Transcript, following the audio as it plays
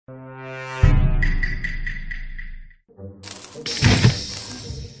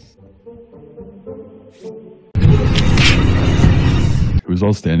Who's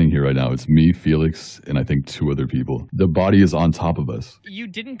all standing here right now? It's me, Felix, and I think 2 other people. The body is on top of us. You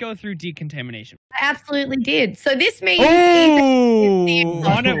didn't go through decontamination. I absolutely did. So this means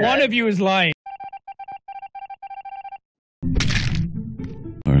one of you is lying.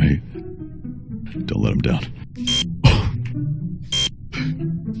 All right. Don't let him down.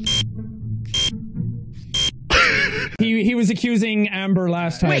 He was accusing Amber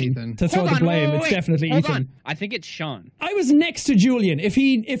last time to throw the blame. It's definitely Ethan. I think it's Sean. I was next to Julien. If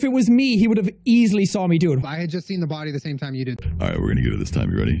it was me, he would have easily saw me do it. I had just seen the body the same time you did. All right, we're gonna get it this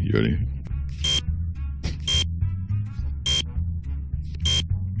time. You ready? You ready?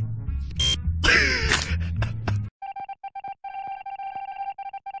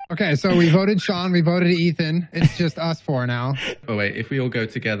 Okay, so we voted Sean, we voted Ethan. It's just us 4 now. Oh wait, if we all go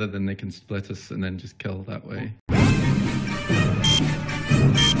together, then they can split us and then just kill that way.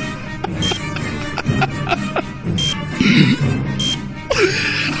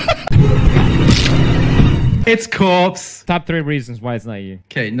 It's corpse. Top 3 reasons why it's not you.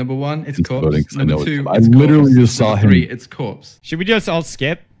 Okay, number 1, it's corpse. Voting, Number 2, I it's literally corpse. just saw Number 3, him. it's corpse. Should we just all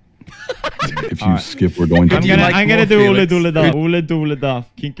skip? If you skip, we're going to. I'm gonna do Ole Dole Da. Ole Dole Da.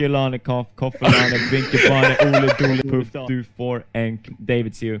 Kinky Lane Koff. Koffelane. Binky Bane. Ole Dole Puff. Du 4 and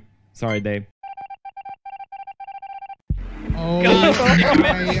David's you. Sorry, Dave. Oh my god.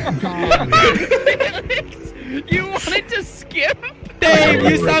 Felix, you wanted to skip? Dave,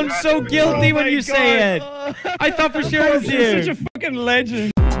 you sound so guilty when you say it. I thought for sure it was you. You're such a fucking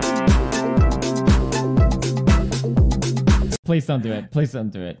legend. Please don't do it. Please don't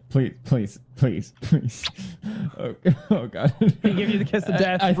do it. Please, please, please, please. Oh god. He give you the kiss of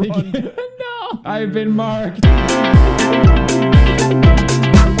death. I think. No. I've been marked.